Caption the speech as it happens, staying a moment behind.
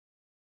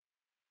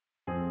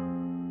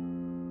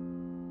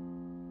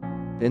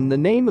In the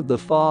name of the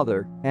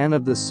Father, and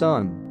of the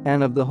Son,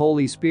 and of the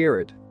Holy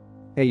Spirit.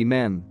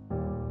 Amen.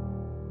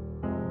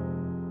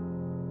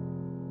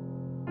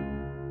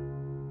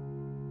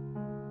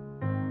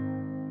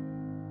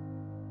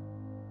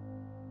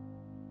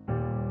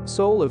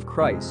 Soul of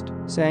Christ,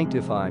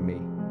 sanctify me.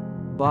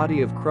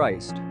 Body of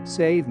Christ,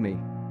 save me.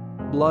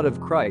 Blood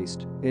of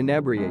Christ,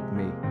 inebriate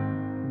me.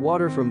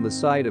 Water from the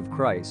side of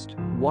Christ,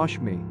 wash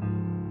me.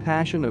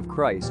 Passion of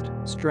Christ,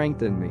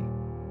 strengthen me.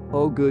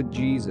 O good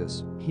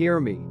Jesus, hear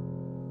me.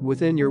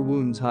 Within your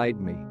wounds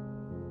hide me.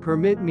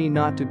 Permit me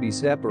not to be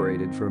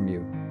separated from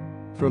you.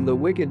 From the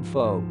wicked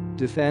foe,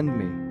 defend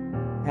me.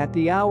 At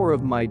the hour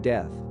of my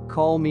death,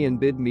 call me and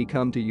bid me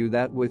come to you,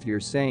 that with your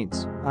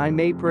saints I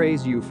may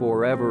praise you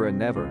forever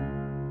and ever.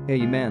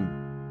 Amen.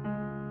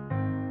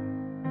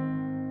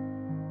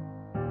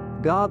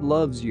 God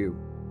loves you.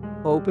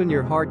 Open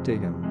your heart to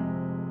Him.